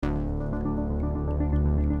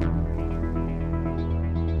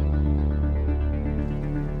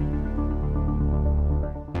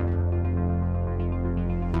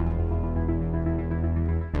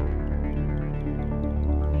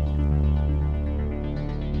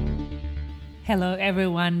Hello,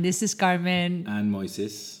 everyone. This is Carmen. And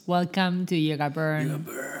Moises. Welcome to Yoga Burn. Yoga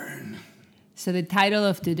Burn. So the title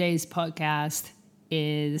of today's podcast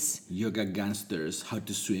is Yoga Gangsters, How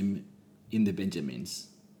to Swim in the Benjamins.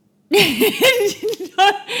 I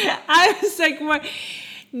was like, what?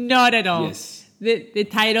 Not at all. Yes. The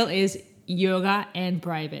title is Yoga and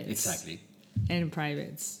Privates. Exactly. And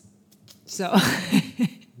Privates. So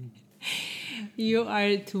you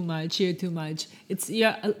are too much. You're too much. It's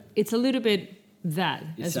a little bit that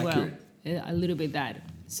It's as accurate. well. A little bit that.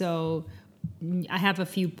 So I have a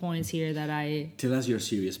few points here that Tell us your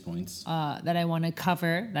serious points. that I want to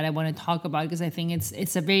cover, that I want to talk about, because I think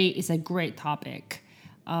it's a great topic.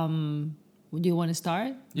 Do you want to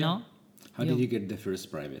start? Yeah. No? How did you get the first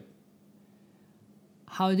private?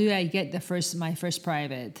 How do I get my first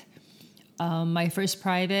private? My first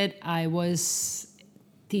private, I was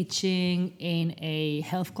teaching in a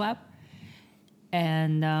health club,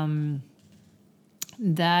 and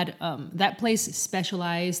that place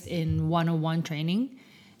specialized in one-on-one training,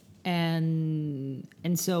 and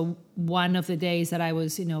so one of the days that I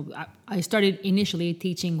was, I started initially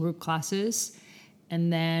teaching group classes,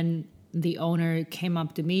 and then the owner came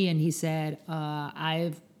up to me and he said,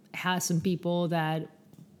 I've had some people that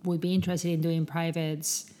would be interested in doing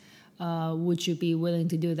privates. Would you be willing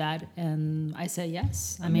to do that? And I said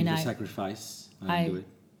yes. I mean, sacrifice and do it.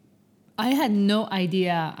 I had no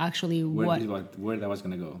idea actually Where that was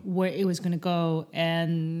going to go. Where it was going to go.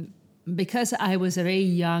 And because I was a very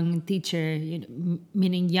young teacher,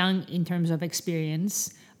 meaning young in terms of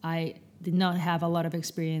experience, I did not have a lot of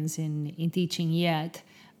experience in teaching yet.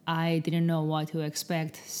 I didn't know what to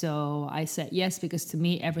expect, so I said yes, because to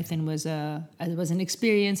me everything was an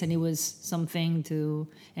experience, and it was something to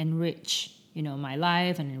enrich, my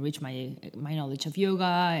life, and enrich my knowledge of yoga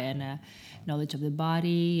and knowledge of the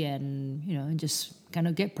body, and just kind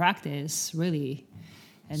of get practice really.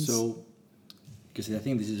 And so, because I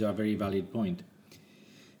think this is a very valid point.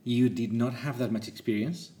 You did not have that much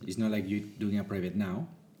experience. It's not like you're doing a private now.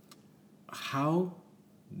 How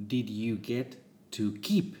did you get to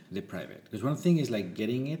keep the private? Because one thing is like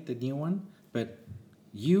getting it, the new one, but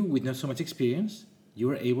you, with not so much experience, you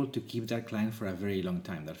were able to keep that client for a very long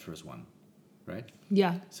time, that first one, right?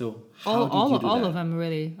 Yeah. So how did you do all that? of them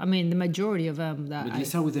really. I mean, the majority of them. But let's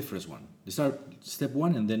start with the first one. Let's start step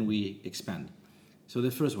one, and then we expand. So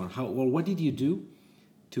the first one, what did you do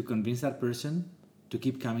to convince that person to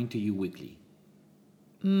keep coming to you weekly?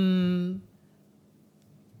 One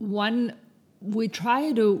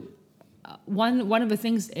of the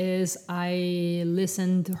things is I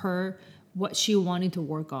listened to her, what she wanted to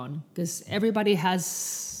work on, because everybody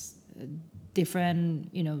has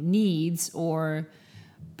different needs or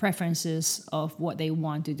preferences of what they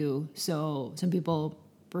want to do. So some people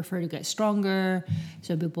prefer to get stronger,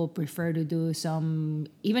 some people prefer to do some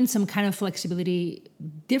kind of flexibility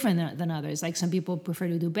different than others. Like some people prefer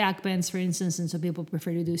to do back bends, for instance, and some people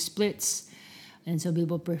prefer to do splits. And so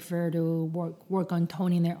people prefer to work on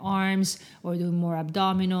toning their arms, or doing more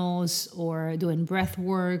abdominals, or doing breath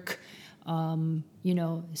work,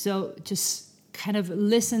 So just kind of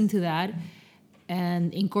listen to that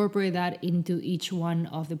and incorporate that into each one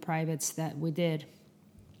of the privates that we did.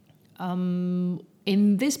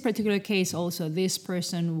 In this particular case also, this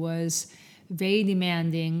person was very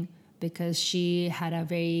demanding because she had a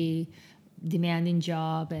very demanding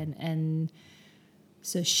job, and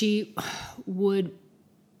so she wanted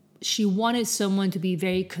someone to be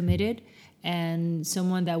very committed, and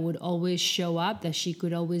someone that would always show up, that she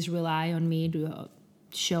could always rely on me to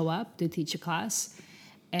show up to teach a class.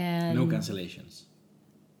 And no cancellations.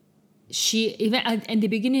 She, even in the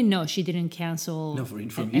beginning, no, she didn't cancel. No, from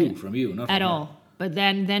you, not at from all. her. But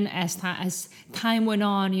then as time went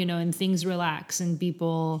on, and things relax and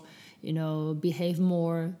people, behave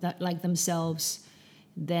more like themselves,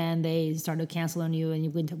 then they start to cancel on you,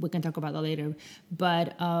 and we can talk about that later.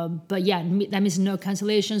 But yeah, that means no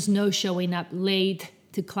cancellations, no showing up late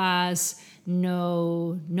to class,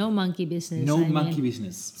 no monkey business. Monkey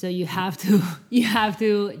business. So you have to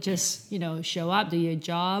just show up, do your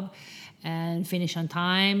job, and finish on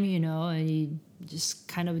time. And you just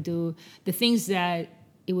kind of do the things that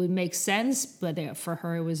it would make sense, but for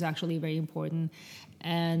her it was actually very important.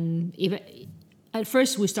 And even at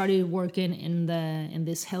first, we started working in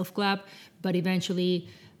this health club, but eventually,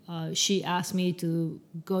 she asked me to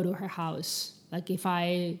go to her house, like if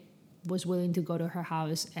I was willing to go to her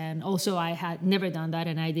house. And also, I had never done that,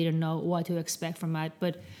 and I didn't know what to expect from that.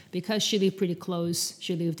 But because she lived pretty close,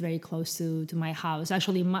 she lived very close to my house,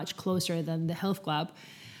 actually much closer than the health club.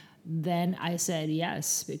 Then I said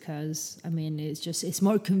yes, because it's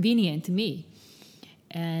more convenient to me.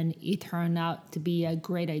 And it turned out to be a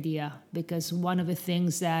great idea because one of the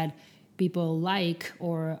things that people like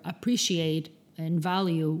or appreciate and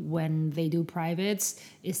value when they do privates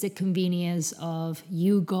is the convenience of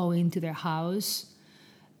you going to their house.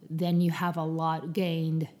 Then you have a lot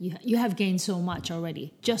gained. You have gained so much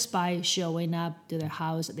already just by showing up to their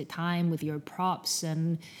house at the time with your props.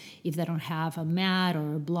 And if they don't have a mat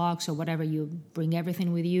or blocks or whatever, you bring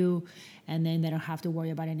everything with you, and then they don't have to worry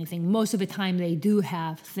about anything. Most of the time they do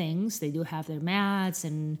have things. They do have their mats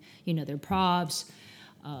and their props.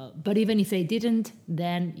 But even if they didn't,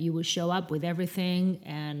 then you would show up with everything,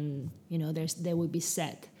 and they would be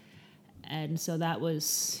set. And so that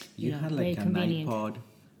was you had very like an convenient. iPod,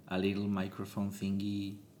 a little microphone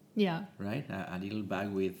thingy, Yeah. right? A little bag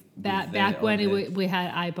with Back when we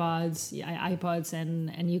had iPods,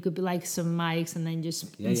 and you could be like some mics, and then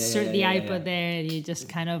just insert the iPod there, and you just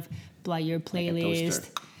kind of play your playlist,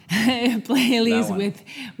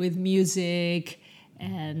 with music,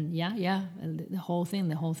 and the whole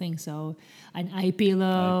thing. So an eye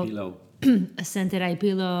pillow, a scented eye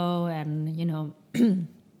pillow, and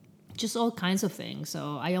just all kinds of things.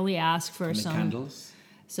 So I only asked for some candles.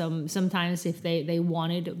 Sometimes if they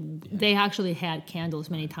wanted, they actually had candles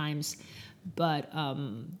many times, but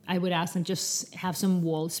I would ask them just have some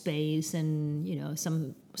wall space and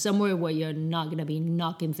somewhere where you're not gonna be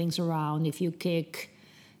knocking things around if you kick,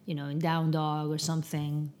 in down dog or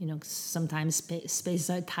something. Sometimes spaces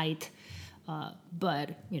are tight,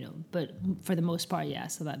 but for the most part, yeah.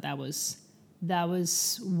 So that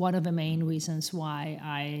was one of the main reasons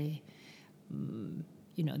why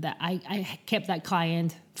that I kept that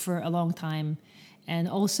client for a long time. And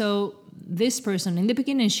also this person, in the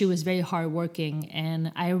beginning, she was very hardworking.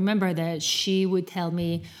 And I remember that she would tell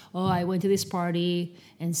me, oh, I went to this party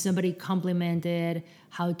and somebody complimented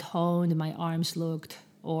how toned my arms looked,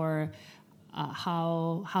 or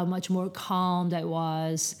how much more calmed I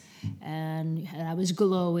was, and I was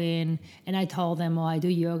glowing. And I told them, oh, I do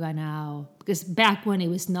yoga now, because back when it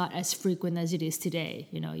was not as frequent as it is today.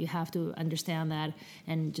 You have to understand that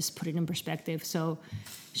and just put it in perspective. So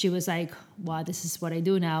she was like, wow, this is what I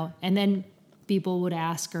do now. And then people would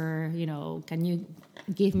ask her, can you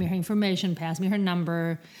give me her information, pass me her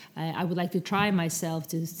number? I would like to try myself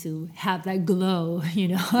to have that glow,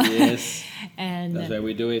 Yes. And that's why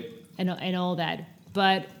we do it. And all that.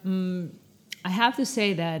 But I have to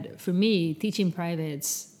say that for me, teaching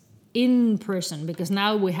privates in person, because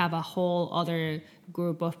now we have a whole other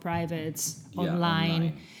group of privates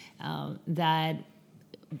online. That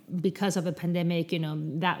because of the pandemic,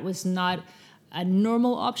 that was not a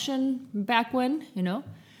normal option back when,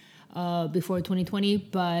 before 2020,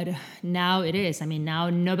 but now it is. I mean, now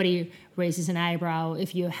nobody raises an eyebrow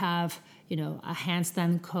if you have, a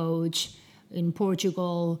handstand coach in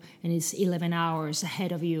Portugal and it's 11 hours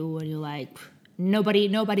ahead of you, and you're like,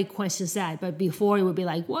 nobody questions that. But before it would be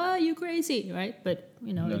like, well, you crazy, right? But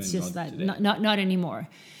it's just that not anymore.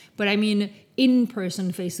 But I mean, in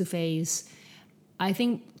person, face to face, I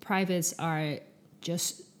think privates are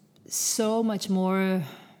just so much more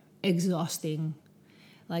exhausting,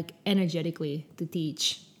 like energetically, to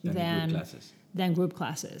teach than group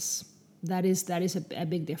classes. That is a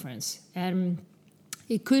big difference. And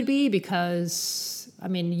it could be because, I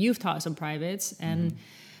mean, you've taught some privates, and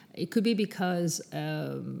it could be because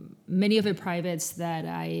many of the privates that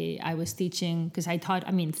I was teaching, because I taught,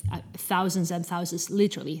 thousands and thousands,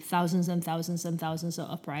 literally thousands and thousands and thousands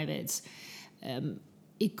of privates.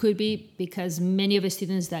 It could be because many of the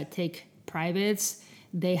students that take privates,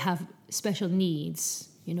 they have special needs,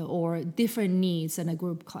 or different needs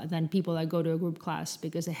than people that go to a group class,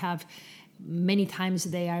 because they have, many times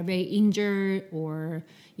they are very injured, or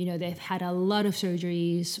they've had a lot of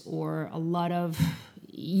surgeries, or a lot of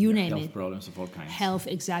health problems of all kinds. Health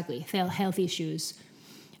issues.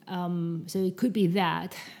 So it could be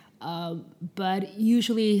that, but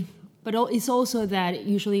it's also that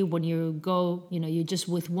usually when you go, you're just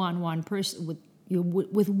with one person,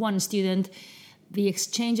 with one student, the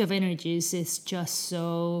exchange of energies is just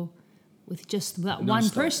so, with just that one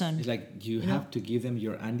person. It's like you have to give them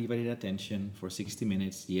your undivided attention for 60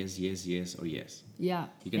 minutes. Yes, yes, yes, or yes. Yeah.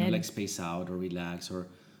 You can space out or relax, or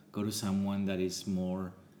go to someone that is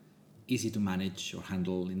more easy to manage or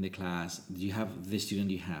handle in the class. You have the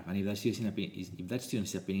student you have, and if that student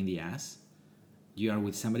is a pain in the ass, you are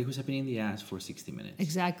with somebody who's a pain in the ass for 60 minutes.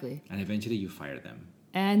 Exactly. And eventually you fire them.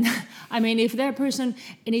 And I mean, if that person,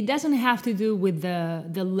 and it doesn't have to do with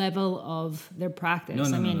the level of their practice. No, no,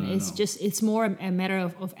 I no, mean, no, no, it's no. just, it's more a matter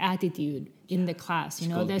of attitude in the class. You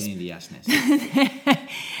know, Called there's pain in the ass nest.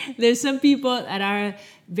 there's some people that are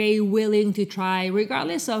very willing to try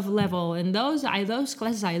regardless of level, and those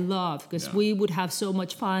classes I love, because Yeah. we would have so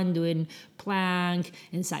much fun doing plank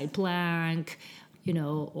and side plank, you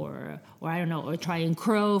know, or I don't know, or trying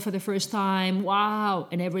crow for the first time. Wow.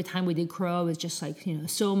 And every time we did crow, it's just like, you know,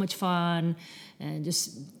 so much fun, and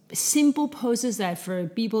just simple poses that for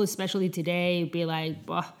people, especially today, be like,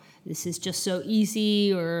 "Bah, this is just so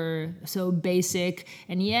easy or so basic,"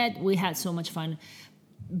 and yet we had so much fun.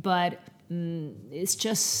 But it's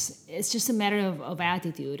just a matter of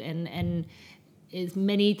attitude, and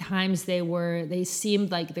many times they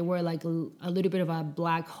seemed like they were like a little bit of a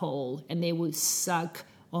black hole, and they would suck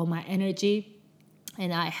all my energy,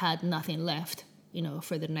 and I had nothing left, you know,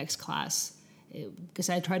 for the next class, because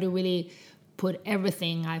I try to really put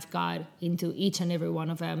everything I've got into each and every one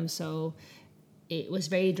of them. So it was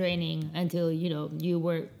very draining until, you know, you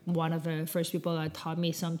were one of the first people that taught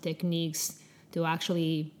me some techniques to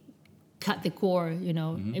actually cut the core, you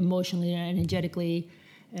know, emotionally and energetically,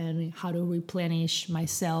 and how to replenish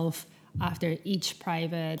myself after each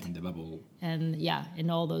private, And the bubble. and yeah, and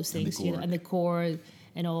all those And the things, you know, cork. and the core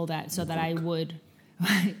and all that, so that I would,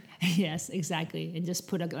 yes, exactly, and just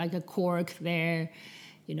put like a cork there,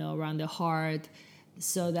 you know, around the heart,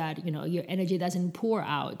 so that, you know, your energy doesn't pour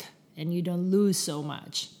out and you don't lose so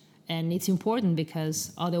much. And it's important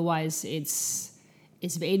because otherwise it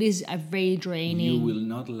is a very draining. You will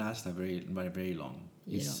not last very long.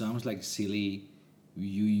 It You know. sounds like silly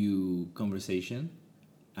you conversation,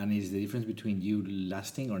 and it's the difference between you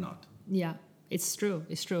lasting or not. Yeah, it's true.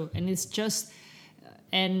 It's true. And it's just,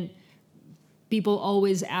 and people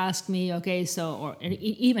always ask me, okay, so, or and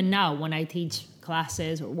even now when I teach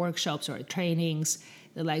classes or workshops or trainings,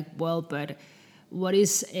 they're like, well, but what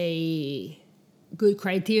is a good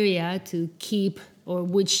criteria to keep, or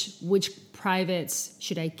which privates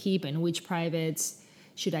should I keep and which privates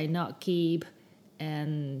should I not keep?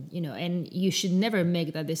 And, you know, and you should never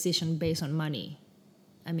make that decision based on money.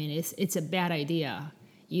 I mean, it's a bad idea.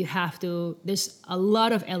 You have to, there's a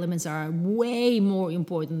lot of elements that are way more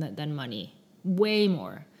important than money, way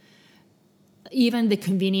more. Even the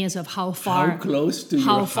convenience of how far, How close to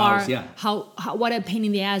how your far, house, yeah. how what a pain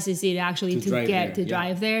in the ass is it actually To drive there, yeah.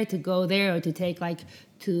 drive there, to go there, or to take like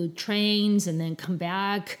 2 trains and then come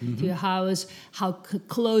back to your house. How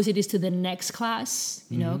close it is to the next class,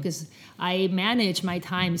 you know, because I manage my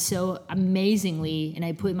time so amazingly, and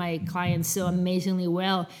I put my clients so amazingly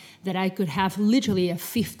well that I could have literally a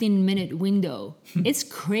 15-minute window. It's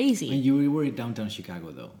crazy. And you were in downtown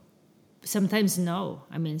Chicago, though. Sometimes no.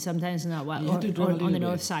 I mean, sometimes no. Well, You had to drive a on the little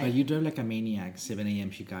north bit. side. But you drive like a maniac, 7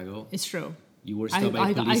 a.m. Chicago. It's true. You were stopped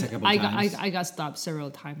by police a couple times. I got stopped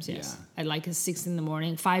several times, yes. Yeah. At like 6 in the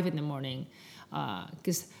morning, 5 in the morning.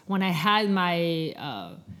 Because when I had my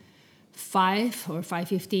 5 or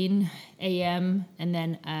 5:15 a.m. and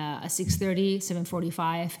then a 6:30,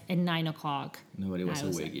 7:45, and 9 o'clock. Nobody was I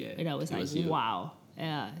was awake like, yet. And I was It like, was you. wow.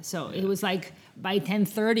 So it was like by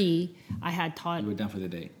 10:30, I had taught. You were done for the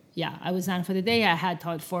day. Yeah, I was done for the day. I had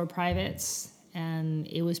taught 4 privates, and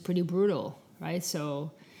it was pretty brutal, right?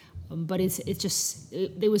 So, but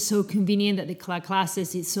it was so convenient that the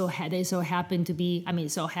classes they so happened to be. I mean,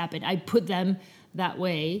 so happened. I put them that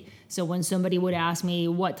way. So when somebody would ask me,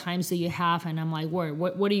 "What times do you have?" and I'm like,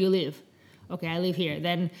 "Where do you live?" Okay, I live here.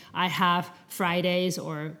 Then I have Fridays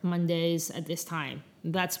or Mondays at this time.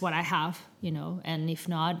 That's what I have, you know. And if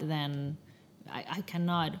not, then I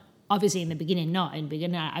cannot. Obviously, in the beginning, not. In the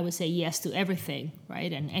beginning, I would say yes to everything,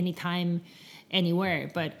 right? And anytime, anywhere.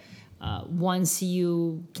 But once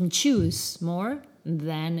you can choose more,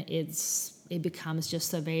 then it becomes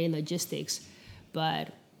just a very logistics.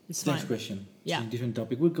 But it's fine. Next question. Yeah. It's a different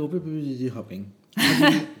topic. We'll go hopping.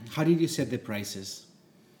 How did you set the prices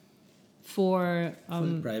For for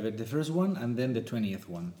the private? The first one and then the 20th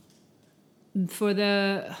one. for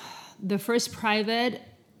the first private,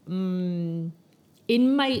 in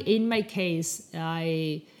my case,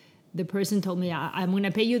 the person told me I'm going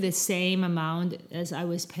to pay you the same amount as I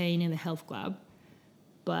was paying in the health club,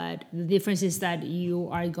 but the difference is that you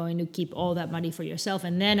are going to keep all that money for yourself.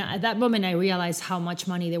 And then at that moment, I realized how much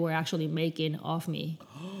money they were actually making off me,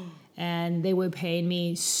 and they were paying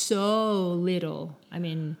me so little. I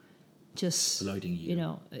mean, just Exploiting you. you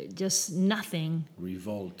know, just nothing.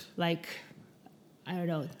 Revolt. Like, I don't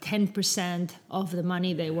know, 10% of the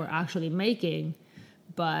money they were actually making.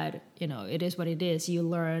 But, you know, it is what it is. You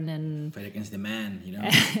learn, and Fight against the man, you know.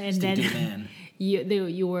 and Stick then to the man.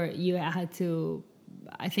 you had to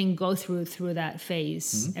I think go through that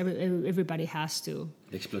phase. Everybody has to.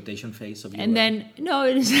 The exploitation phase of your And life. then no,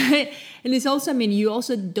 it is, and it's also. I mean, you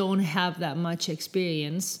also don't have that much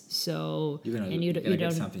experience, so You're gonna, and you gonna get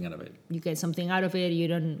don't something out of it. you get something out of it. You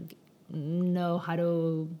don't know how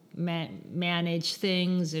to manage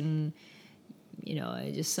things, and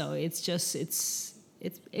it just so it's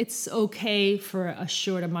okay for a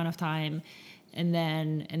short amount of time, and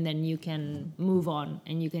then you can move on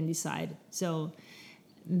and you can decide. So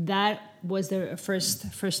that was the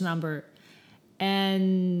first number,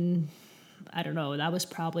 and I don't know, that was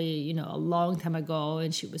probably a long time ago,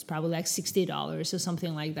 and she was probably like $60 or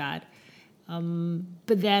something like that.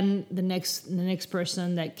 But then the next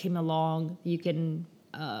person that came along, you can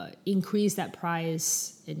increase that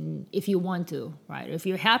price, and if you want to, right? If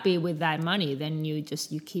you're happy with that money, then you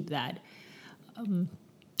keep that.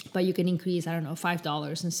 But you can increase, I don't know,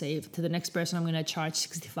 $5 and say to the next person, I'm going to charge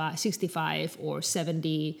 65 or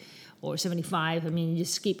 70 or 75. I mean, you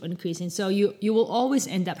just keep increasing. So you will always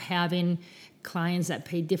end up having clients that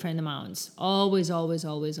pay different amounts. Always, always,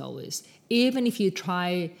 always, always. Even if you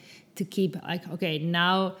try to keep like, okay,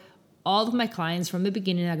 now all of my clients from the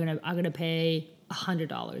beginning are gonna pay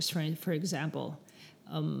 $100 for example.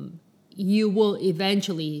 You will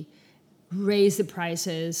eventually raise the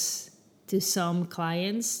prices to some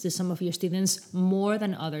clients, to some of your students, more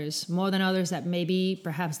than others that maybe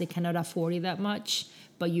perhaps they cannot afford it that much,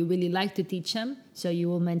 but you really like to teach them, so you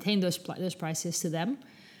will maintain those prices to them.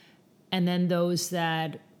 And then those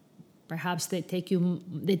that perhaps they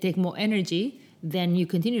take more energy, then you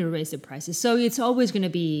continue to raise the prices. So it's always going to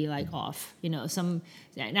be like off, and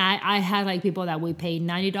I had like people that would pay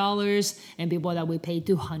 $90 and people that would pay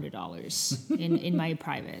 $200 in my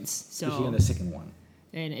privates. So Especially on the second one.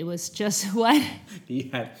 And it was just what? You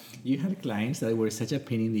had clients that were such a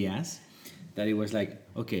pain in the ass that it was like,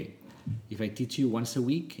 okay, if I teach you once a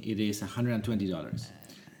week, it is $120.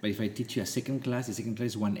 But if I teach you the second class is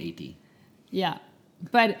 $180. Yeah,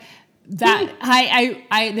 but that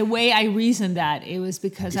I the way I reasoned that, it was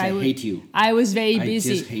because I hate you. I was very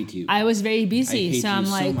busy. I just hate you. I was very busy, I hate so you I'm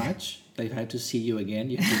like so much that if I have to see you again,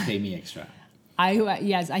 you have to pay me extra.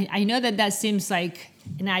 I know that seems like,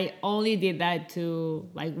 and I only did that to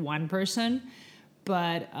like one person,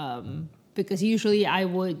 but because usually I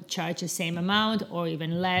would charge the same amount or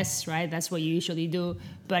even less, right? That's what you usually do.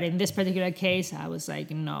 But in this particular case, I was like,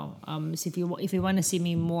 no. So if you want to see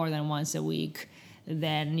me more than once a week,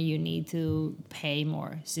 then you need to pay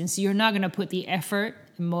more. Since you're not going to put the effort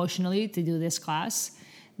emotionally to do this class,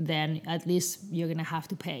 then at least you're going to have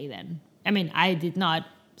to pay then. I mean, I did not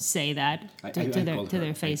say that to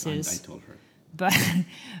their faces. I told her.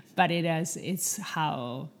 But it's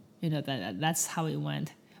how, that's how it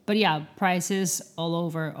went. But yeah, prices all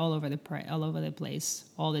over the place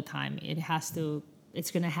all the time.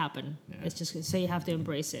 It's going to happen. Yeah. It's just, so you have to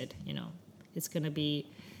embrace it, It's going to be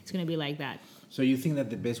like that. So you think that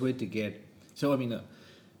the best way to get... So, I mean,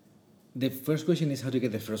 the first question is how to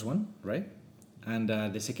get the first one, right? And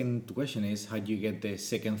the second question is how do you get the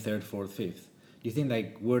second, third, fourth, fifth? Do you think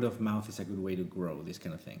like word of mouth is a good way to grow this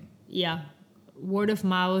kind of thing? Yeah. Word of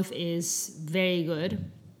mouth is very good.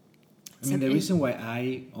 I mean, the reason why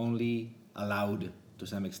I only allowed, to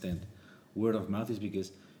some extent, word of mouth is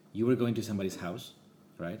because you were going to somebody's house,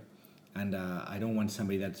 right? And I don't want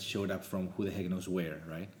somebody that showed up from who the heck knows where,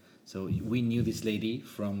 right? So we knew this lady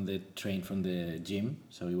from the gym,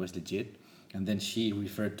 so it was legit. And then she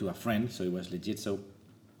referred to a friend, so it was legit. So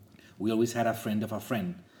we always had a friend of a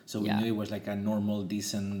friend. So we knew it was like a normal,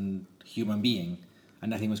 decent human being,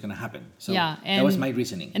 and nothing was going to happen. So that was my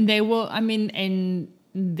reasoning. And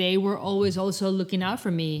they were always also looking out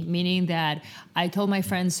for me, meaning that I told my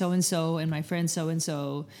friend so-and-so and my friend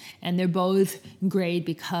so-and-so, and they're both great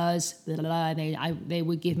because they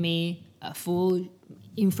would give me a full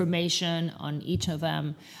information on each of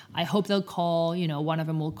them. I hope they'll call, one of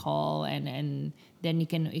them will call, and then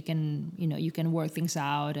you can work things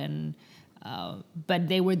out. And but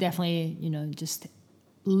they were definitely, just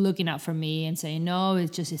looking out for me and saying, no,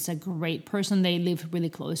 it's a great person. They live really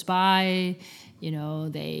close by.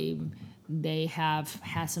 They have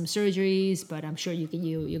had some surgeries, but I'm sure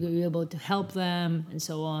you'll be able to help them and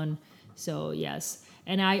so on. So yes,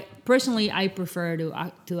 and I prefer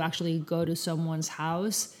to actually go to someone's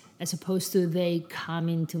house as opposed to they come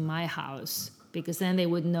into my house, because then they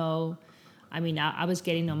would know. I mean, I was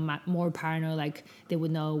getting more paranoid, like they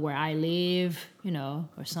would know where I live,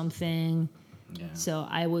 or something. Yeah. So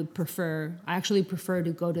I actually prefer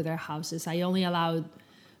to go to their houses. I only allowed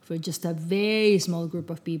for just a very small group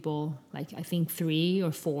of people, like I think 3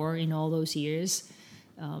 or 4 in all those years.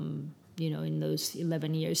 in those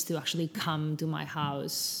 11 years to actually come to my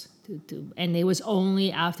house. And it was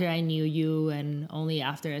only after I knew you and only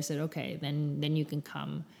after I said, okay, then you can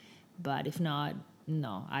come. But if not,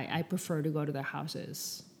 no, I prefer to go to their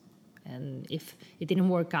houses. And if it didn't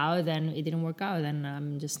work out, then it didn't work out. Then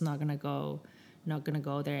I'm just not gonna go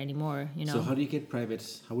there anymore. So how do you get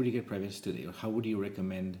privates? How would you get privates today? Or how would you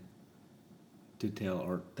recommend to tell,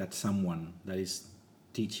 or that someone that is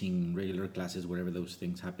teaching regular classes, wherever those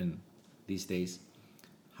things happen these days,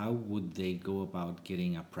 how would they go about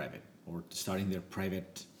getting a private or starting their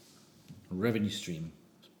private revenue stream?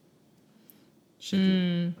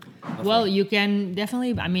 Well, you can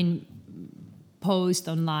definitely, post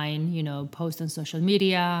online, post on social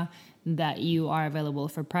media that you are available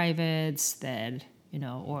for privates, that,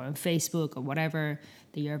 or on Facebook or whatever,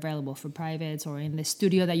 that you're available for privates, or in the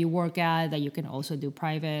studio that you work at, that you can also do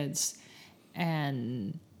privates.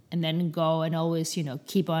 And then go and always,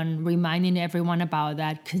 keep on reminding everyone about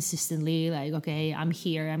that consistently. Like, okay, I'm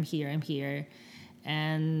here.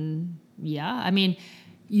 And yeah,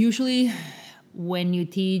 usually when you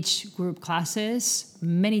teach group classes,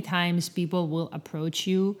 many times people will approach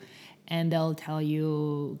you and they'll tell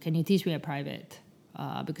you, can you teach me a private?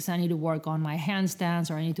 Because I need to work on my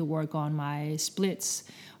handstands, or I need to work on my splits,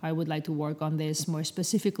 or I would like to work on this more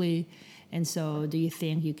specifically. And so do you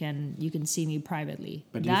think you can see me privately?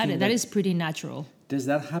 But that is pretty natural. Does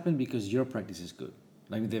that happen because your practice is good?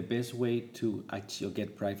 Like the best way to actually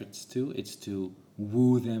get privates too, it's to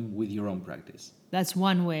woo them with your own practice. That's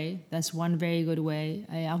one way. That's one very good way.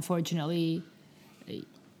 Unfortunately,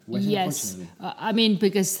 What's yes. Unfortunately?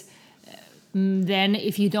 Because then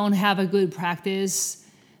if you don't have a good practice,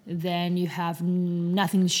 then you have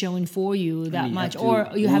nothing showing for you that much, or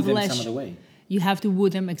you have less. Some other way. You have to woo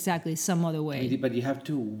them exactly some other way. But you have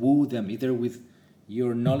to woo them either with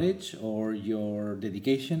your knowledge or your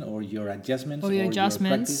dedication or your adjustments or your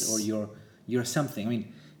practice or your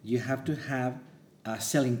something. You have to have a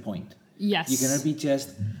selling point. Yes. You cannot be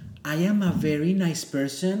just, I am a very nice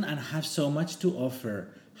person and have so much to offer.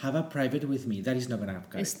 Have a private with me. That is not going to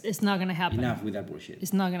happen. It's not going to happen. Enough with that bullshit.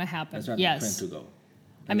 It's not going to happen. That's not yes. trying to go.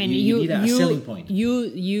 You need a selling point.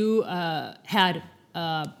 You had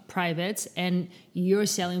privates, and your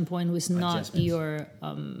selling point was not your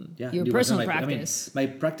personal practice. My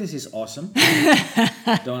practice is awesome.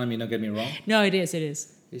 Don't get me wrong. No, it is.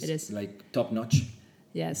 It's like top notch.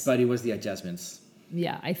 Yes. But it was the adjustments.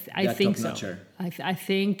 Yeah, I think so. I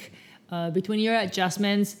think between your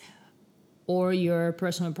adjustments or your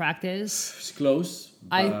personal practice, it's close.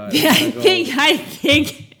 I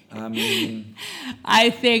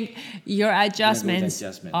think your adjustments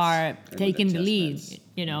are taking the lead.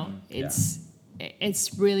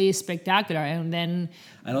 It's really spectacular. And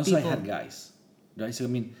also I had guys, right? So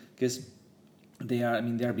because they are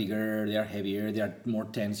bigger, they are heavier, they are more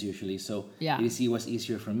tense usually. So it was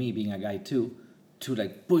easier for me being a guy too, to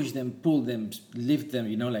like push them, pull them, lift them.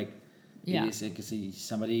 It is because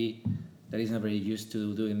somebody that is not very used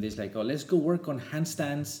to doing this, like, oh, let's go work on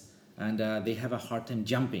handstands, and they have a hard time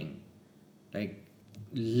jumping. Like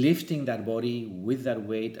lifting that body with that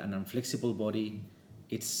weight and unflexible body,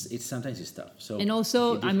 it's sometimes it's tough. So, and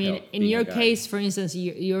also, in your case, for instance,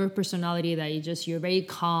 your personality that you're very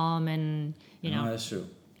calm and No, that's true.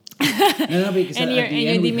 No, because and your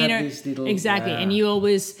demeanor, little, exactly, and you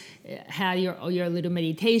always had your little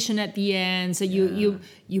meditation at the end. So you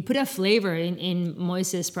put a flavor in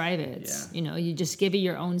Moises privates. Yeah. You just give it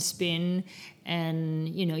your own spin, and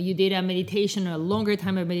you did a meditation, a longer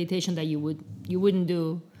time of meditation that you wouldn't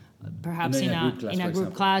do perhaps in a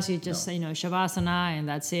group class. You just shavasana and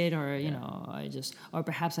that's it, or or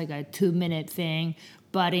perhaps like a 2-minute thing.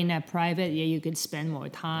 But in a private, you could spend more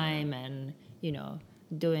time and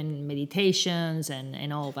doing meditations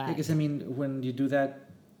and all that. Because when you do that,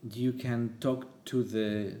 you can talk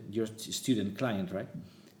to your student client, right,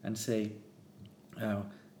 and say,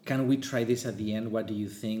 can we try this at the end? What do you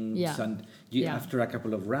think? Yeah. And after a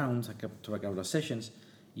couple of rounds, a couple of sessions,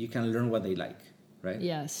 you can learn what they like, right?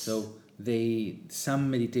 Yes. So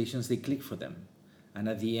some meditations, they click for them, and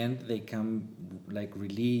at the end they come like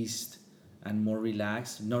released and more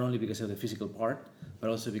relaxed, not only because of the physical part, but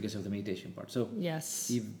also because of the meditation part. So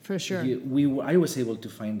yes, for sure. I was able to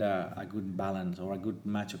find a good balance or a good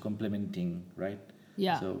match of complementing, right?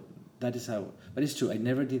 Yeah. So that is how. But it's true. I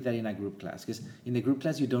never did that in a group class, because in the group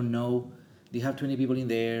class you don't know. You have 20 people in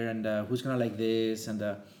there, and who's gonna like this? And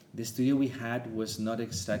the studio we had was not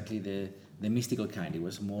exactly the mystical kind. It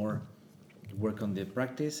was more work on the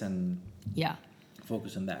practice and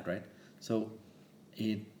focus on that, right? So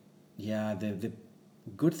the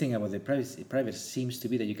good thing about the private seems to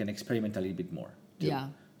be that you can experiment a little bit more too. Yeah.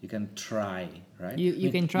 You can try, right?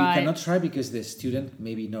 You can try. You cannot try because the student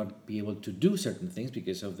maybe not be able to do certain things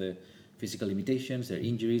because of the physical limitations, their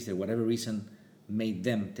injuries, their whatever reason made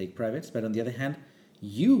them take privates. But on the other hand,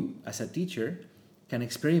 you as a teacher can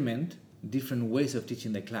experiment different ways of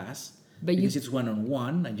teaching the class because it's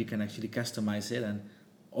one-on-one and you can actually customize it and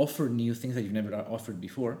offer new things that you've never offered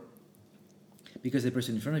before because the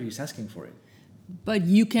person in front of you is asking for it. But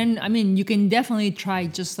you can definitely try,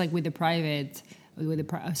 just like with the private, with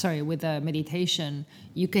the meditation.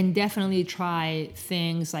 You can definitely try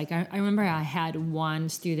things like, I remember I had one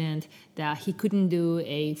student that he couldn't do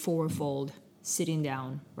a forward fold sitting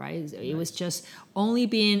down, right? It was just only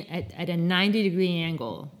being at a 90-degree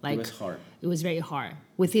angle. Like, it was hard. It was very hard.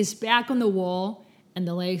 With his back on the wall and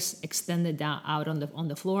the legs extended down out on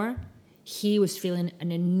the floor, he was feeling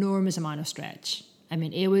an enormous amount of stretch. I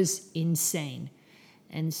mean, it was insane.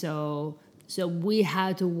 And so we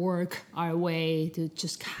had to work our way to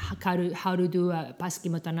just how to do a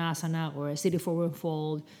Paschimottanasana or a sitting forward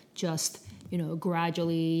fold, just,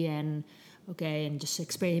 gradually and just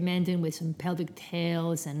experimenting with some pelvic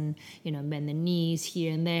tails and, bend the knees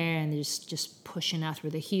here and there and just pushing out through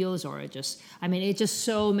the heels it's just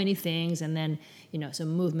so many things. And then, some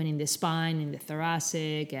movement in the spine, in the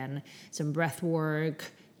thoracic, and some breath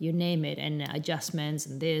work, you name it, and adjustments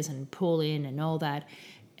and this and pulling and all that.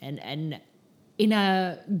 And in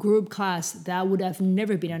a group class, that would have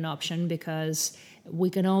never been an option because we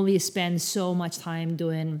can only spend so much time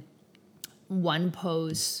doing one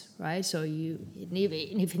pose, right? So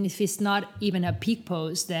if it's not even a peak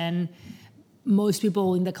pose, then most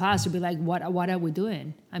people in the class would be like, what are we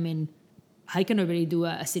doing? I mean, I can already do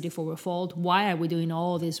a sitting forward fold. Why are we doing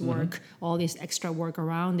all this work, all this extra work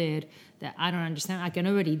around it that I don't understand? I can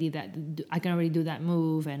already do that. I can already do that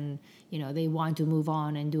move, and they want to move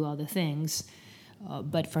on and do other things.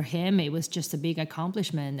 But for him, it was just a big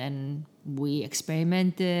accomplishment, and we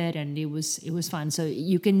experimented, and it was fun. So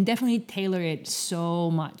you can definitely tailor it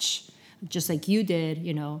so much, just like you did,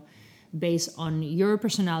 based on your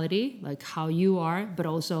personality, like how you are, but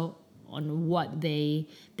also on what they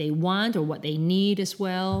want or what they need as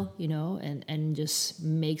well, and just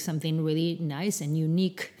make something really nice and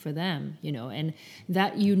unique for them, and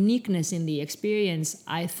that uniqueness in the experience,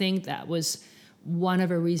 I think that was one of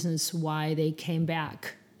the reasons why they came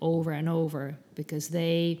back over and over, because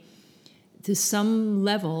they, to some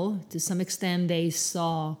extent, they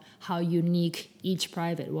saw how unique each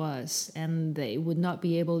private was, and they would not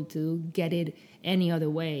be able to get it any other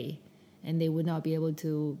way. And they would not be able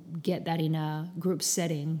to get that in a group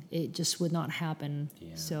setting. It just would not happen.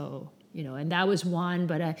 Yeah. So, and that was one.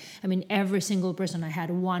 But every single person, I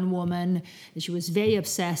had one woman, and she was very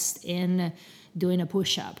obsessed in doing a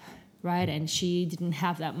push-up, right? And she didn't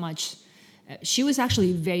have that much. She was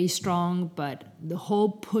actually very strong, but the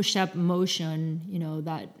whole push-up motion,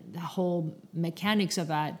 that the whole mechanics of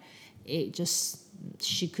that,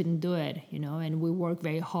 she couldn't do it, and we worked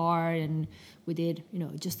very hard, and we did,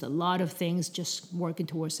 just a lot of things, just working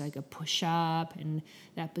towards like a push-up and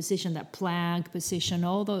that position, that plank position,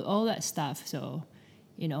 all that stuff. So,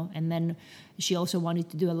 and then she also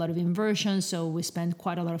wanted to do a lot of inversions, so we spent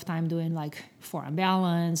quite a lot of time doing like forearm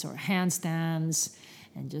balance or handstands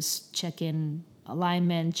and just checking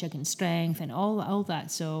alignment, checking strength, and all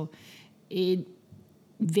that. So it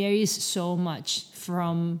varies so much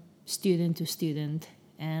from student to student,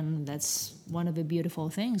 and that's one of the beautiful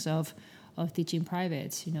things of teaching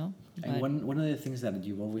privates, And one of the things that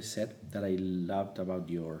you've always said that I loved about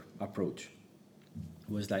your approach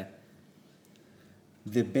was that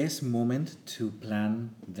the best moment to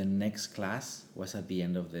plan the next class was at the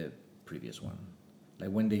end of the previous one. Like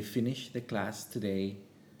when they finish the class today,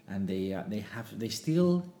 and they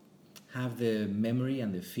still have the memory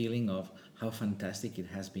and the feeling of how fantastic it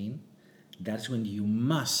has been. That's when you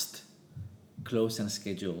must close and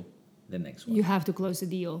schedule the next one. You have to close the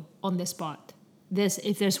deal on the spot.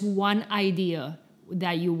 If there's one idea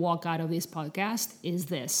that you walk out of this podcast, is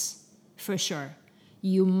this, for sure.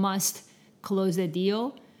 You must close the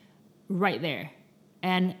deal right there.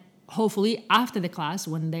 And hopefully after the class,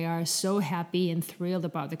 when they are so happy and thrilled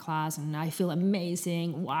about the class, and I feel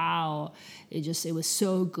amazing, wow, it was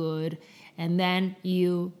so good. And then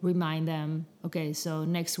you remind them, okay, so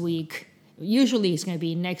next week, usually it's going to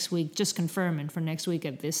be next week, just confirming for next week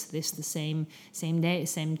at the same day,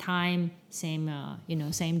 same time, same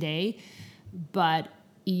day. But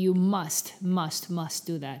you must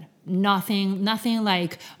do that. Nothing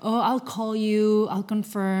like, oh, I'll call you, I'll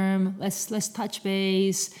confirm, let's touch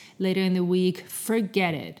base later in the week.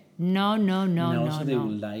 Forget it. No. Also, they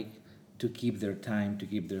would like to keep their time, to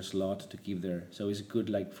keep their slot, so it's good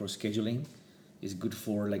like for scheduling. It's good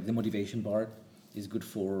for like the motivation part. It's good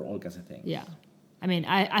for all kinds of things. Yeah. I mean,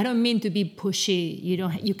 I don't mean to be pushy.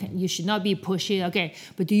 You should not be pushy. Okay,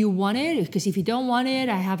 but do you want it? Because if you don't want it,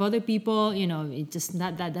 I have other people. You know, it just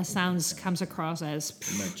not that comes across as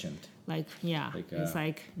Merchant. like, yeah, Like, it's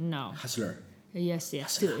like no. Hustler. Yes,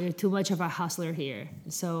 too much of a hustler here.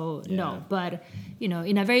 So Yeah. no, but you know,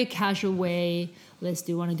 in a very casual way, do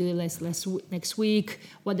you want to do it? Let's next week.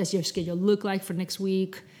 What does your schedule look like for next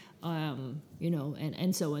week? You know,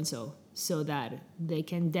 and so that they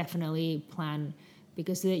can definitely plan,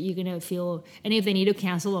 because you're gonna feel. And if they need to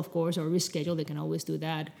cancel, of course, or reschedule, they can always do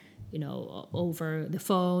that. You know, over the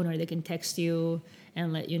phone, or they can text you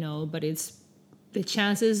and let you know. But it's the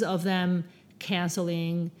chances of them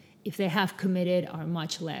canceling, if they have committed, are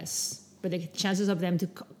much less. But the chances of them to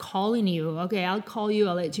calling you, okay, I'll call you,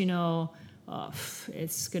 I'll let you know,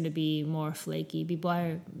 it's going to be more flaky. People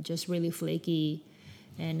are just really flaky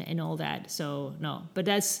and all that. So no, but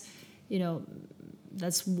that's, you know,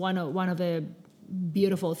 that's one of the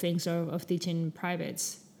beautiful things of teaching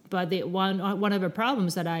privates. But the one of the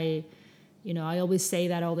problems that I always say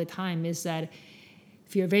that all the time is that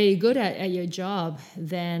if you're very good at your job,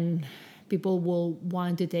 then people will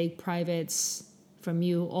want to take privates from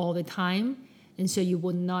you all the time, and so you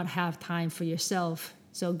will not have time for yourself.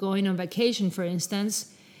 So going on vacation, for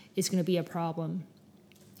instance, is going to be a problem,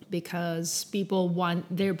 because people want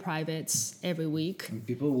their privates every week. And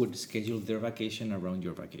people would schedule their vacation around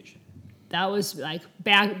your vacation. That was like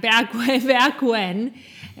back when,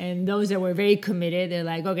 and those that were very committed, they're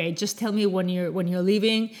like, okay, just tell me when you're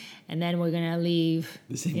leaving, and then we're gonna leave.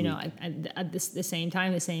 The same week. At the same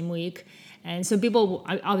time, the same week. And so people,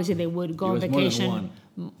 obviously, they would go on vacation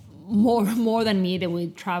more than me. They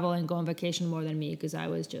would travel and go on vacation more than me, because I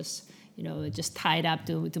was just tied up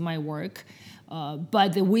to my work.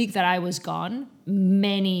 But the week that I was gone,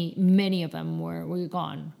 many of them were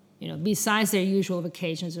gone. You know, besides their usual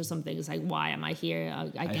vacations or something, it's like, why am I here?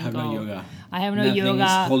 I can have go. no yoga. I have no Nothing yoga.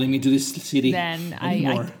 is holding me to this city. Then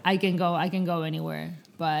I can go anywhere.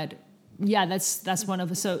 But yeah, that's one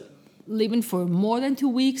of. So living for more than 2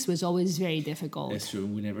 weeks was always very difficult. That's true.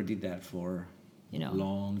 We never did that for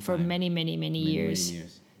long for time. many years. Many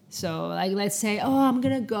years. So like, let's say, I'm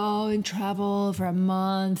gonna go and travel for a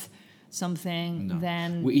month, something. No.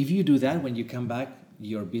 Then if you do that, when you come back,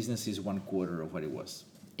 your business is 1/4 of what it was.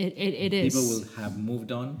 It is. People will have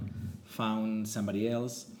moved on, found somebody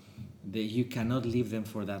else. You cannot leave them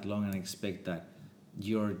for that long and expect that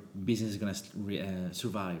your business is going to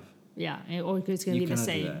survive. Yeah, or it's going to be the cannot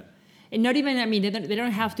same. do that. And not even, I mean, they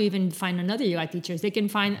don't have to even find another yoga teachers. They can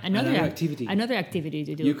find another activity. Another activity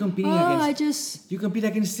to do. You're competing against. You compete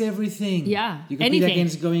against everything. Yeah, You compete anything.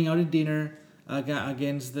 against going out to dinner,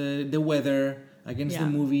 against the weather, against the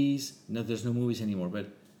movies. No, there's no movies anymore, but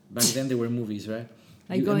back then there were movies, right?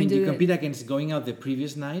 Like you compete against going out the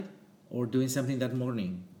previous night or doing something that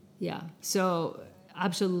morning. Yeah. So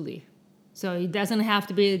absolutely. So it doesn't have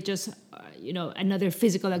to be just another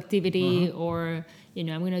physical activity or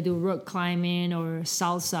I'm going to do rock climbing or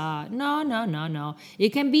salsa. No. It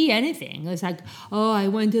can be anything. It's like, I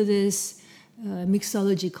went to this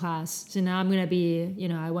mixology class, so now I'm going to be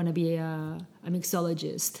I want to be a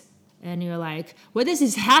mixologist. And you're like, what does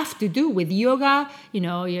this have to do with yoga?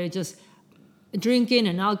 You're just drinking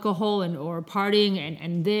and alcohol or partying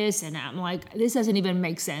and this, and I'm like, this doesn't even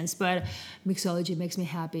make sense, but mixology makes me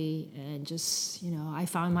happy, and just I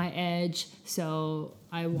found my edge, so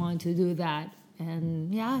I want to do that.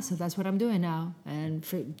 And so that's what I'm doing now. And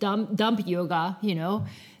for dump yoga,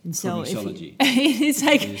 and so mixology. It's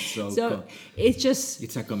like,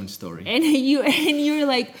 it's a common story. And you're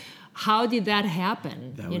like, how did that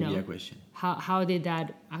happen? That would be a question. How did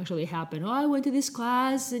that actually happen? I went to this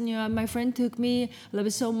class, and my friend took me. I love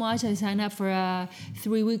it so much. I signed up for a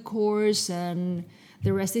 3-week course, and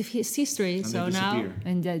the rest is history. And so now,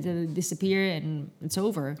 they disappear, and it's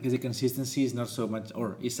over. Because the consistency is not so much,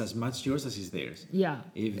 or is as much yours as is theirs. Yeah.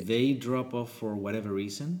 If they drop off for whatever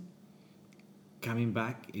reason, coming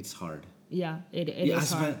back, it's hard. Yeah, it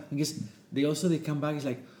is hard. Because they come back, it's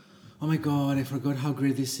like, oh my God, I forgot how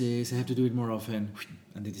great this is. I have to do it more often.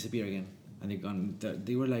 And they disappear again. And they're gone.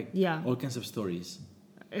 They were like all kinds of stories.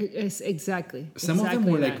 It's exactly. Some of them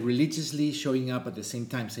were like religiously showing up at the same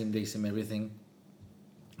time, same day, same everything.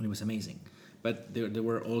 And it was amazing. But there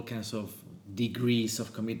were all kinds of degrees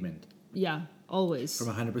of commitment. Yeah, always. From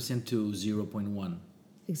 100% to 0.1.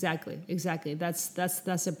 Exactly.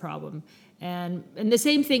 That's a problem. And the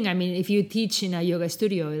same thing, I mean, if you teach in a yoga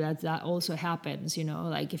studio, that also happens,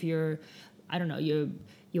 like if you're, I don't know,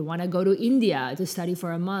 you want to go to India to study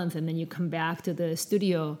for a month, and then you come back to the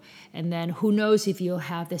studio, and then who knows if you'll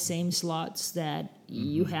have the same slots that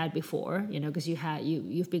you had before, because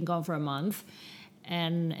you've been gone for a month.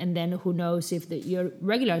 And then who knows if your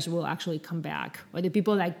regulars will actually come back, or the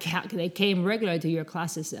people that they came regular to your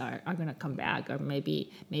classes are going to come back, or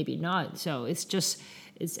maybe not. So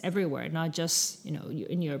it's everywhere, not just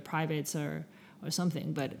in your privates or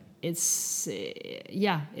something. But it's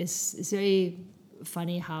very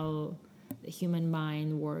funny how the human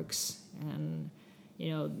mind works, and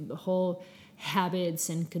the whole habits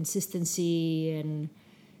and consistency, and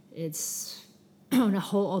it's on a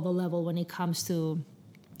whole other level when it comes to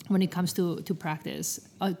practice,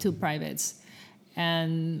 to privates.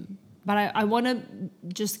 But I want to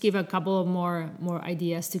just give a couple of more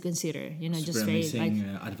ideas to consider. Just very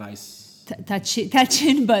advice.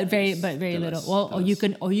 Touching, but very little. Us, well, or you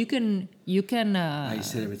can. I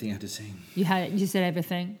said everything I had to say. You said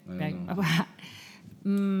everything. I don't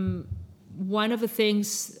know. One of the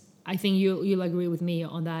things I think you'll agree with me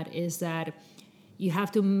on that is that you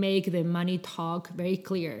have to make the money talk very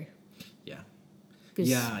clear. Yeah.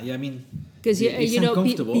 I mean, because it's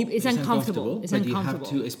uncomfortable. It's uncomfortable. But you have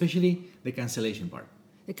to, especially the cancellation part.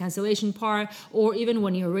 The cancellation part, or even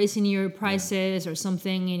when you're raising your prices or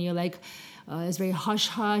something, and you're like, it's very hush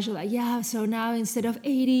hush. You're like, yeah, so now instead of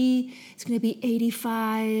 80, it's gonna be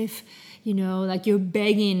 85. Like you're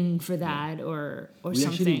begging for that, or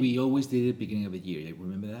something. We always did it at the beginning of the year. Like,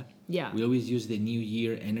 remember that? Yeah. We always use the New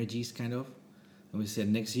Year energies, kind of. And we said,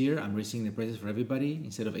 next year, I'm raising the prices for everybody.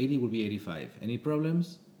 Instead of 80, it will be 85. Any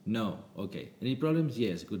problems? No. Okay. Any problems?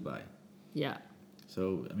 Yes. Goodbye. Yeah.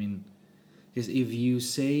 So, I mean, because if you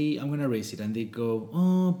say, I'm going to raise it, and they go,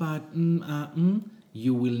 oh, but,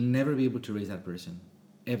 you will never be able to raise that person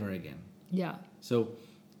ever again. Yeah. So,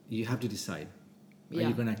 you have to decide. Are Yeah.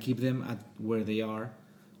 you going to keep them at where they are?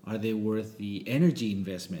 Are they worth the energy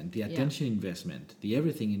investment, the attention investment, the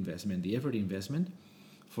everything investment, the effort investment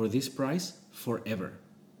for this price forever?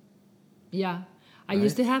 Yeah. I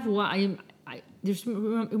used to have one. This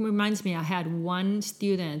reminds me, I had one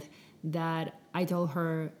student that I told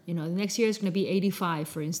her, the next year is going to be 85,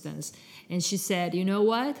 for instance. And she said, you know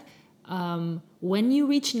what? When you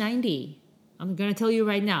reach 90, I'm going to tell you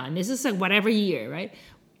right now, and this is like whatever year, right?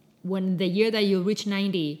 When the year that you reach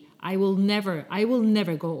 90, I will never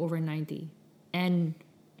go over 90. And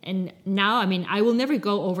now, I mean, I will never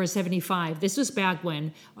go over 75. This was back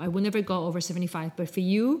when I will never go over 75. But for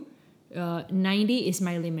you, 90 is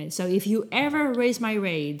my limit. So if you ever raise my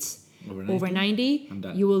rates over 90,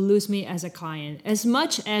 you will lose me as a client. As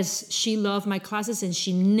much as she loved my classes and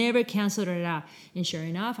she never canceled it out. And sure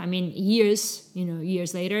enough, I mean, years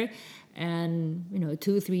later, and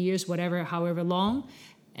 2-3 years, whatever, however long.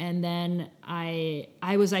 And then I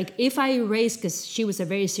was like, if I raise, because she was a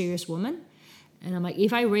very serious woman, and I'm like,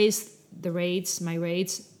 if I raise my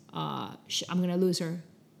rates, I'm gonna lose her.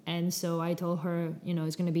 And so I told her,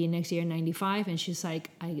 it's gonna be next year 95, and she's like,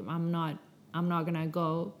 I'm not gonna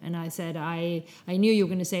go. And I said, I knew you were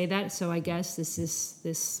gonna say that, so I guess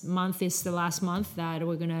this month is the last month that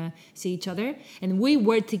we're gonna see each other. And we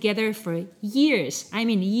worked together for years. I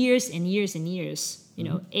mean, years and years and years.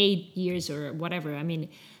 8 years or whatever. I mean,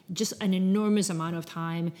 just an enormous amount of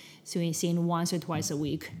time seeing once or twice a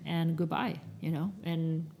week, and goodbye,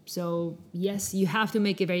 And so, yes, you have to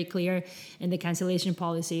make it very clear in the cancellation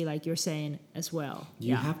policy, like you're saying as well.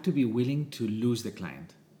 You have to be willing to lose the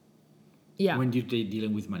client. Yeah. When you're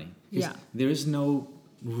dealing with money. Yeah. There is no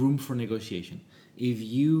room for negotiation. If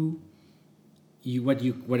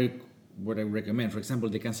what I recommend, for example,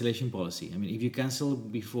 the cancellation policy. I mean, if you cancel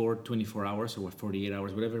before 24 hours or 48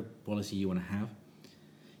 hours, whatever policy you want to have,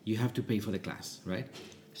 you have to pay for the class, right?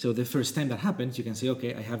 So the first time that happens, you can say,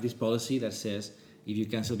 okay, I have this policy that says if you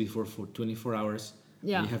cancel before 24 hours,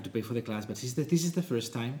 you have to pay for the class. But this is the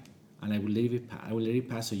first time, and I will let it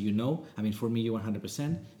pass, so I mean, for me, you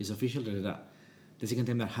 100%, it's official, The second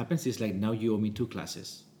time that happens is like, now you owe me 2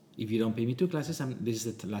 classes. If you don't pay me 2 classes, this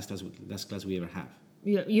is the last class we ever have.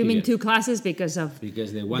 You mean 2 classes because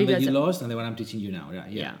the one that you lost and the one I'm teaching you now. Yeah.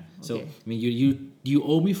 Okay. So I mean, you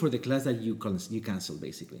owe me for the class that you canceled,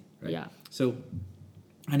 basically, right? Yeah. So,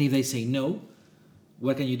 and if they say no,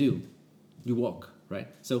 what can you do? You walk, right?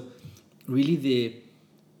 So, really,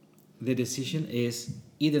 the decision is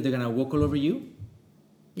either they're gonna walk all over you,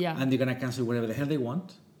 and they're gonna cancel whatever the hell they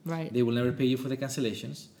want. Right. They will never pay you for the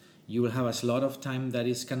cancellations. You will have a slot of time that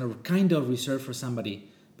is kind of reserved for somebody,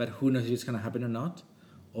 but who knows if it's gonna happen or not.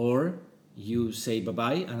 Or you say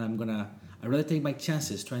bye-bye, and I'd rather take my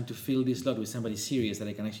chances trying to fill this slot with somebody serious that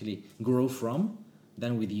I can actually grow from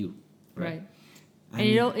than with you. Right. And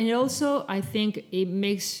it also, I think, it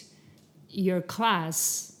makes your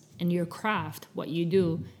class and your craft, what you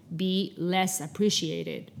do, be less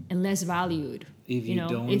appreciated and less valued. If you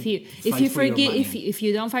don't if you fight for your forget, money. if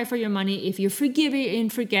you don't fight for your money, if you forgive it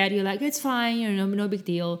and forget, you're like, it's fine, no big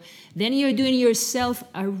deal. Then you're doing yourself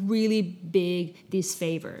a really big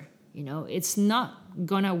disfavor. It's not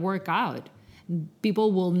gonna work out.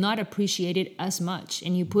 People will not appreciate it as much.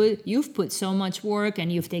 And you've put so much work,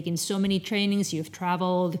 and you've taken so many trainings. You've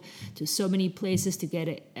traveled to so many places to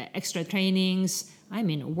get extra trainings.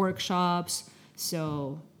 Workshops.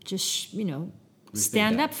 So just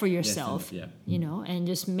stand that. up for yourself. Yeah. And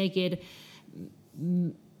just make it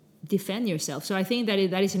defend yourself. So I think that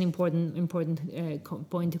is an important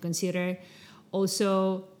point to consider.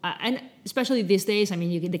 Also, and especially these days,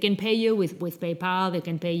 they can pay you with PayPal. They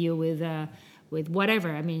can pay you with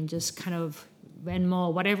whatever. Just kind of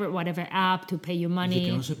Venmo, whatever app to pay you money. They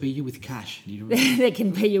can also pay you with cash. They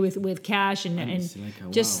can pay you with cash and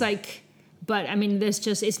wow. But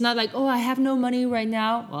it's not like, oh, I have no money right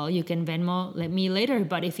now. Well, you can Venmo me later.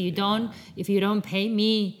 But if you don't pay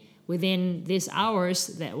me within these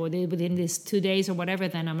hours, within these 2 days or whatever,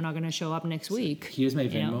 then I'm not gonna show up next week. Here's my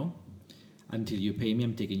Venmo. Until you pay me,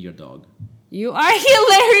 I'm taking your dog. You are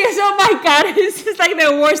hilarious. Oh my God. This is like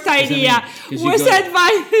the worst idea. Worst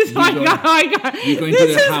advice. Oh my God. You go into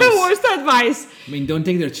this their is house. the worst advice. Don't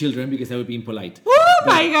take their children because that would be impolite. Oh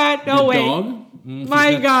my God. No way. Dog,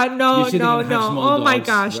 my God. No. Oh my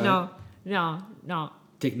gosh. Right? No.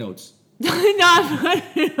 Take notes. No,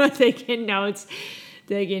 I'm not taking notes.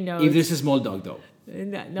 If there's a small dog, though.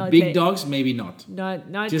 No, big dogs, maybe not.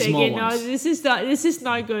 Not just taking. small No, ones. this is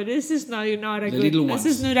not good. This is not a good. Little ones.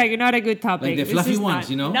 This is not a good topic. Like the fluffy ones,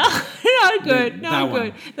 No, not good. Not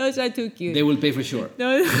good. One. Those are too cute. They will pay for sure.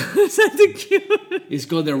 No, those are too cute. It's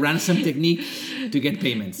called the ransom technique to get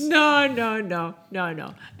payments. No.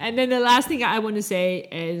 And then the last thing I want to say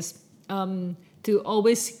is to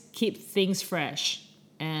always keep things fresh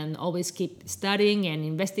and always keep studying and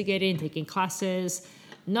investigating, taking classes.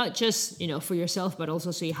 Not just for yourself, but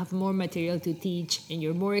also so you have more material to teach and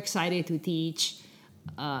you're more excited to teach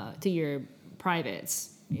to your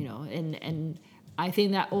privates. And I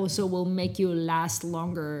think that also will make you last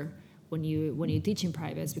longer when you teach in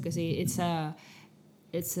privates, because it's a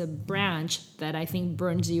branch that I think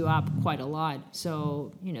burns you up quite a lot.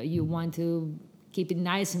 So you want to keep it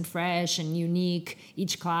nice and fresh and unique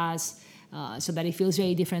each class, so that it feels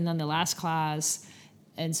very different than the last class.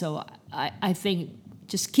 And so I think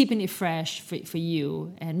just keeping it fresh for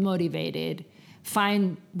you and motivated.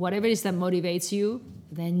 Find whatever it is that motivates you,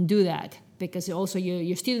 then do that. Because also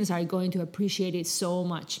your students are going to appreciate it so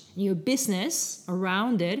much. Your business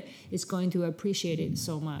around it is going to appreciate it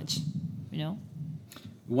so much,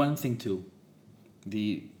 One thing too,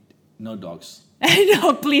 no dogs.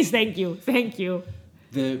 No, please, thank you.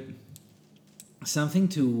 Something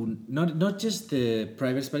to, not just the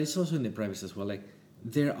privates, but it's also in the privates as well. Like,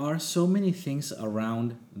 there are so many things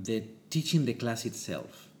around the teaching the class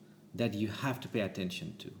itself that you have to pay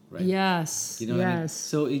attention to, right? Yes. What I mean?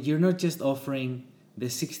 So you're not just offering the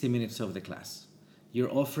 60 minutes of the class.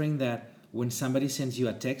 You're offering that when somebody sends you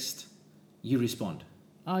a text, you respond.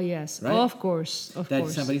 Oh, yes. Right? Of course. That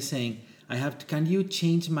somebody's saying, can you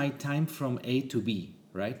change my time from A to B,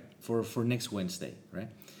 right? For next Wednesday, right?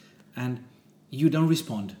 And you don't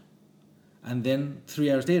respond. And then 3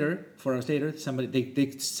 hours later, 4 hours later,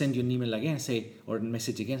 they send you an email again, or a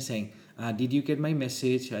message again saying, did you get my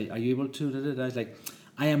message? Are you able to? It's like,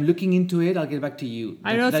 I am looking into it. I'll get back to you.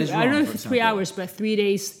 I don't know if it's 3 hours, but 3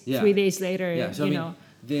 days. Yeah. 3 days later. Yeah. So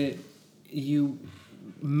you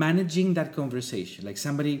managing that conversation. Like,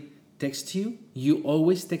 somebody texts you, you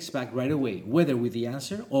always text back right away, whether with the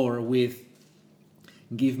answer or with,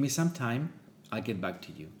 give me some time. I'll get back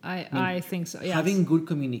to you. I think so. Yes. Having good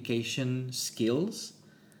communication skills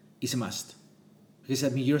is a must, because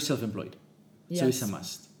you're self-employed, so it's a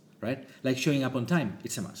must, right? Like showing up on time,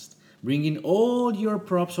 it's a must. Bringing all your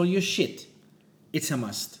props, all your shit, it's a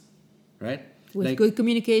must, right? With good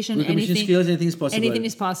communication, skills, anything is possible. Anything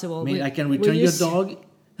is possible. I can return your dog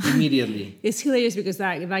immediately. It's hilarious because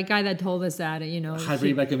that guy that told us that, had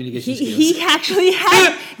very bad communication skills. He actually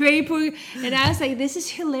had very poor, and I was like, this is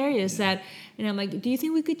hilarious that. And I'm like, do you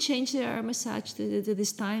think we could change our massage to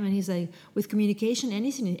this time? And he's like, with communication,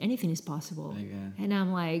 anything is possible. And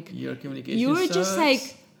I'm like, your communication you're sucks. just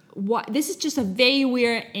like, what? This is just a very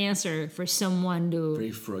weird answer for someone to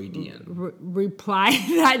very Freudian reply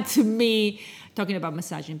that to me talking about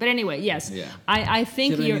massaging. But anyway, yes, I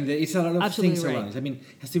think it's a lot of things right. around. It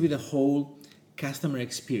has to be the whole customer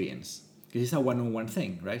experience, because it's a one-on-one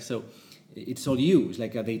thing, right? So it's all you. It's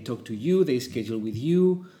like they talk to you, they schedule with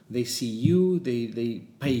you, they see you, they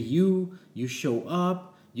pay you, you show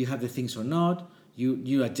up, you have the things or not,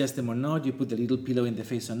 you adjust them or not, you put the little pillow in the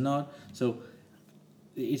face or not. So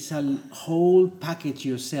it's a whole package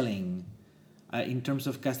you're selling in terms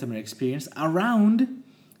of customer experience around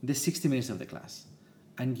the 60 minutes of the class.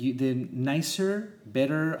 And the nicer,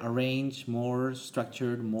 better arranged, more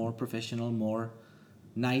structured, more professional, more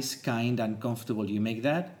nice, kind, and comfortable you make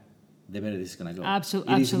that, the better this is going to go.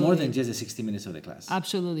 Absolutely. It is more than just the 60 minutes of the class.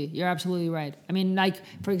 Absolutely. You're absolutely right. I mean, like,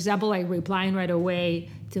 for example, like replying right away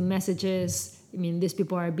to messages. I mean, these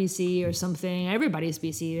people are busy or something. Everybody's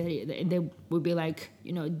busy. They would be like,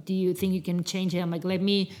 do you think you can change it? I'm like, let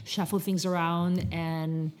me shuffle things around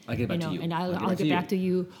and I'll get back to you. And I'll get back to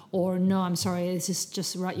you. Or no, I'm sorry, this is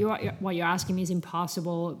just right. What you're asking me is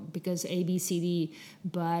impossible because A, B, C, D.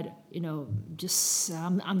 But just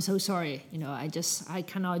I'm so sorry. I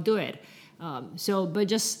cannot do it. But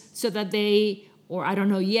just so that they, or I don't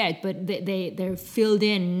know yet, but they're filled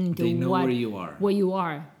in. They know where you are. Where you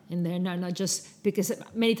are. And they're not just, because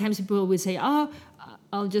many times people will say, I'm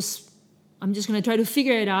just going to try to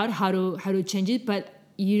figure it out how to change it, but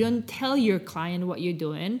you don't tell your client what you're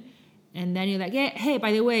doing. And then you're like, hey,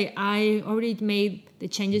 by the way, I already made the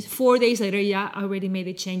changes. 4 days later, I already made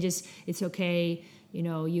the changes. It's okay.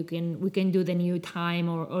 We can do the new time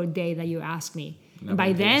or day that you ask me. No,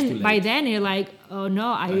 by then you're like, oh no,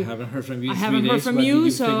 I haven't heard from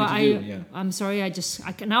you. So I'm sorry. I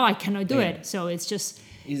cannot do it. So it's just.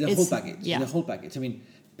 It's the whole package. Yeah. It's the whole package. I mean,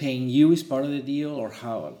 paying you is part of the deal, or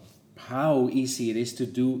how easy it is to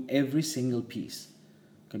do every single piece.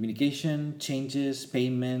 Communication, changes,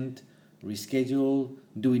 payment, reschedule,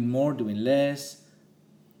 doing more, doing less,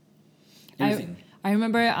 everything. I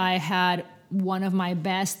remember I had one of my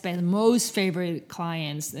most favorite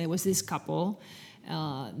clients. It was this couple.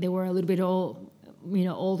 They were a little bit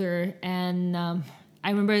older, and I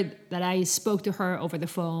remember that I spoke to her over the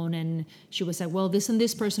phone, and she was like, well, this and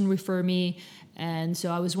this person referred me. And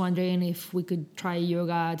so I was wondering if we could try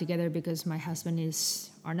yoga together because my husband is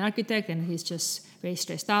an architect and he's just very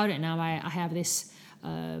stressed out. And now I have this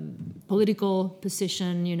political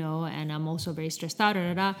position, and I'm also very stressed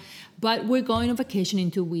out. But we're going on vacation in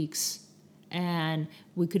 2 weeks. And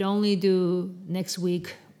we could only do next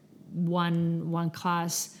week one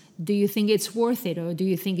class. Do you think it's worth it, or do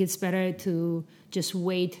you think it's better to just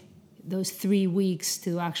wait those 3 weeks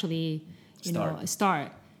to actually,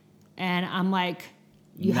 start? And I'm like,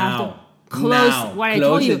 you have to close what I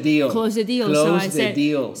told you. Close the deal. So I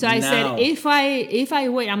said, if I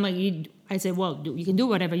wait, I'm like, I said, well, you can do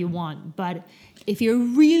whatever you want, but if you're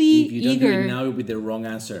really eager, do it now, it would be the wrong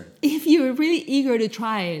answer. If you're really eager to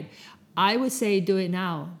try it, I would say do it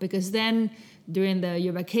now, because then during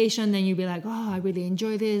your vacation, then you'll be like, oh, I really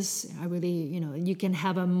enjoy this. I really, you can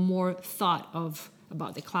have a more thought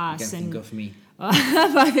about the class. You can think of me.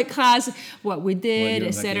 About the class, what we did,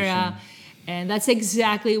 etc. And that's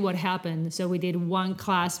exactly what happened. So we did one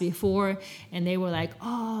class before, and they were like,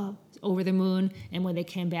 oh, over the moon. And when they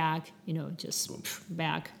came back, just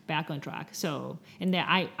back on track. So, and then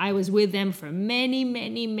I was with them for many,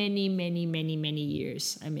 many, many, many, many, many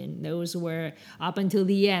years. I mean, those were up until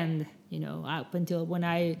the end. Up until when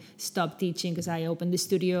I stopped teaching, because I opened the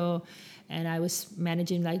studio and I was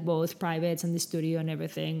managing like both privates and the studio and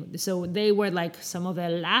everything. So they were like some of the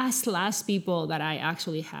last people that I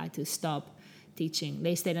actually had to stop teaching.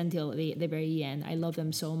 They stayed until the very end. I love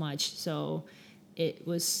them so much. So it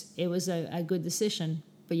was a good decision.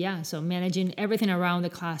 But yeah, so managing everything around the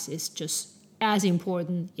class is just as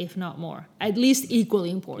important, if not more, at least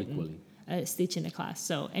equally important as teaching the class.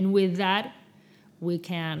 So, and with that, we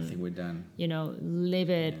can, I think we're done.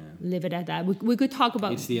 Live it at that. We could talk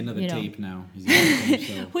about. It's the end of the tape now.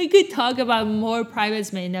 We could talk about more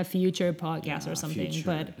privates in a future podcast or something.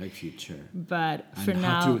 Future. But and for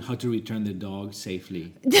now, how to return the dog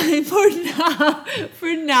safely.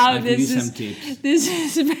 for now, this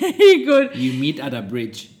is very good. You meet at a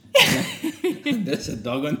bridge. There's a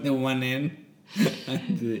dog on the one end.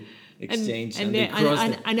 And the exchange and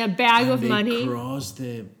a bag of money. They cross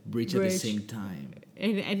the bridge at the same time.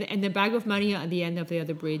 And the bag of money at the end of the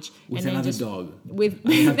other bridge. With and another dog.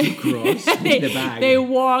 They have to cross with the bag. They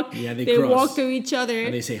walk. Yeah, they walk to each other.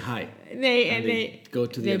 And they say hi. They go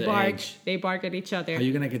to the other edge. They bark at each other. How are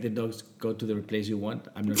you gonna get the dogs go to the place you want?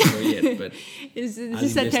 I'm not sure yet, but this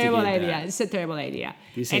is a terrible idea. It's a terrible idea.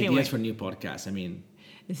 These ideas for new podcasts. I mean,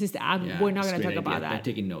 we're not going to talk about that. I'm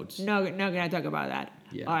taking notes. No, not going to talk about that.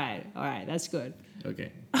 Yeah. All right. That's good.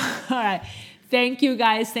 Okay. All right. Thank you,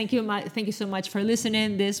 guys. Thank you so much for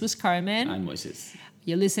listening. This was Carmen. I'm Moises.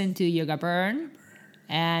 You listen to Yoga Burn.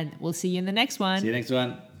 And we'll see you in the next one. See you next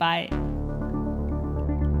one. Bye.